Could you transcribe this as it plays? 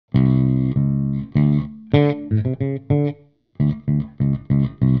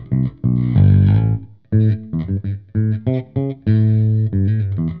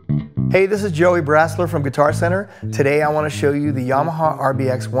Hey, this is Joey Brassler from Guitar Center. Today I want to show you the Yamaha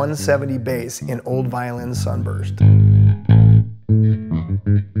RBX170 Bass in Old Violin Sunburst.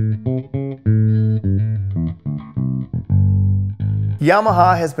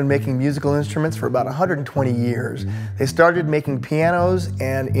 Yamaha has been making musical instruments for about 120 years. They started making pianos,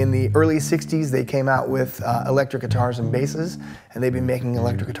 and in the early 60s they came out with electric guitars and basses, and they've been making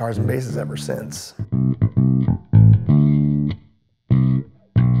electric guitars and basses ever since.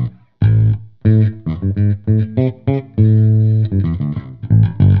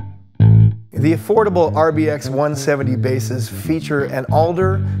 The affordable RBX170 basses feature an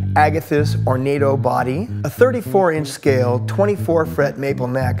alder, agathis, or NATO body, a 34-inch scale, 24-fret maple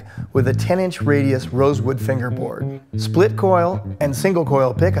neck with a 10-inch radius rosewood fingerboard, split coil and single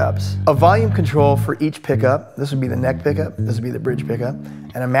coil pickups, a volume control for each pickup, this would be the neck pickup, this would be the bridge pickup,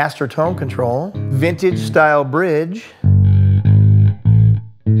 and a master tone control, vintage style bridge,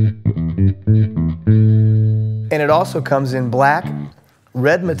 and it also comes in black,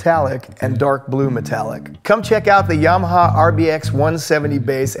 red metallic, and dark blue metallic. Come check out the Yamaha RBX170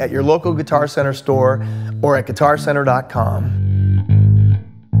 bass at your local Guitar Center store or at guitarcenter.com.